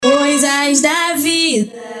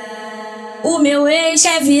O meu ex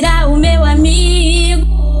quer virar o meu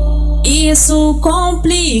amigo. Isso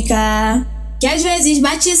complica, que às vezes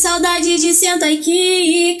bate saudade de senta e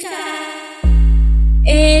quica.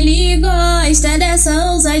 Ele gosta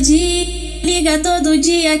dessa ousadia, liga todo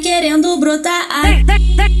dia querendo brotar.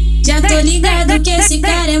 Já tô ligado que esse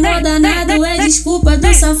cara é mó danado, é desculpa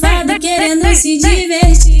do safado querendo se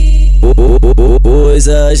divertir.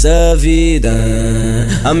 Coisas da vida,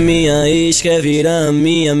 a minha ex quer virar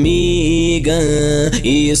minha amiga.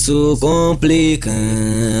 Isso complica,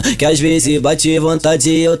 que às vezes bate vontade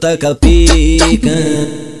e eu taca pica.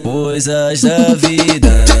 Coisas da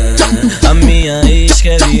vida, a minha ex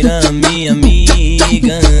quer virar minha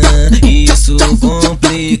amiga. Isso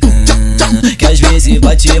complica, que às vezes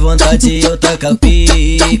bate vontade e eu taca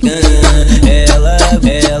pica.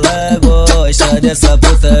 Ela gosta dessa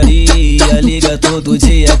putaria, liga todo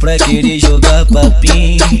dia pra querer jogar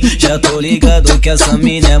papinho. Já tô ligado que essa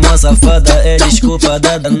mina é mó safada, é desculpa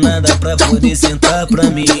da danada pra poder sentar pra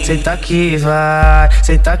mim. Senta que vai,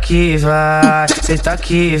 senta que vai, senta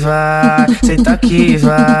que vai, senta que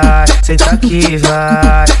vai, senta que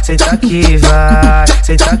vai, senta que vai,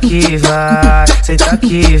 senta que vai, senta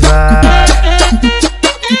que vai.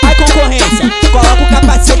 Ai concorrência, coloca o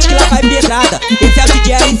capacete que lá vai pedrada. Esse é o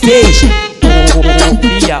DJ fez.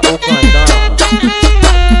 Pia ou candão.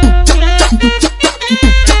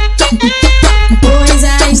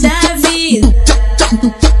 Coisas da vida,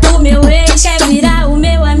 o meu ex quer virar o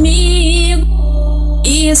meu amigo.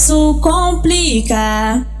 Isso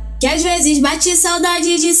complica, que às vezes bate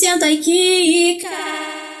saudade de senta e quica.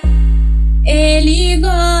 Ele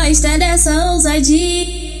gosta dessa ousadia,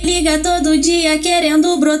 liga todo dia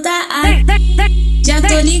querendo brotar. Já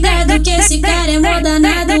tô ligado que esse cara é mó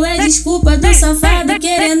danado, é desculpa do safado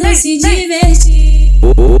querendo se divertir.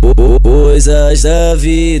 Coisas da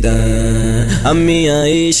vida, a minha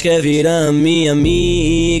ex quer virar minha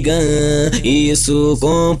amiga. Isso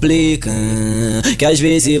complica, que às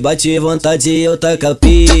vezes bate vontade e eu taca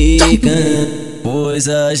pica.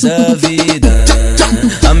 Coisas da vida,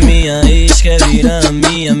 a minha ex quer virar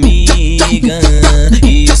minha amiga.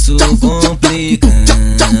 Isso complica,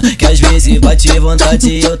 que às vezes bate vontade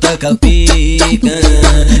e eu taca pica.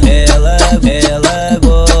 Ela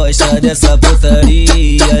gosta dessa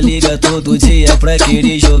putaria, liga todo dia pra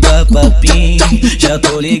querer jogar papinho. Já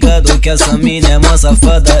tô ligado que essa mina é mó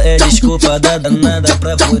safada, é desculpa da danada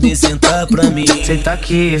pra poder sentar pra mim. Senta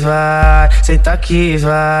que vai, senta que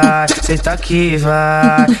vai, senta que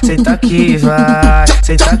vai, senta que vai,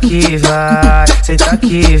 senta que vai, senta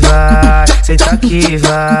que vai, senta que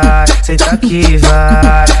vai, senta que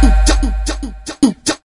vai.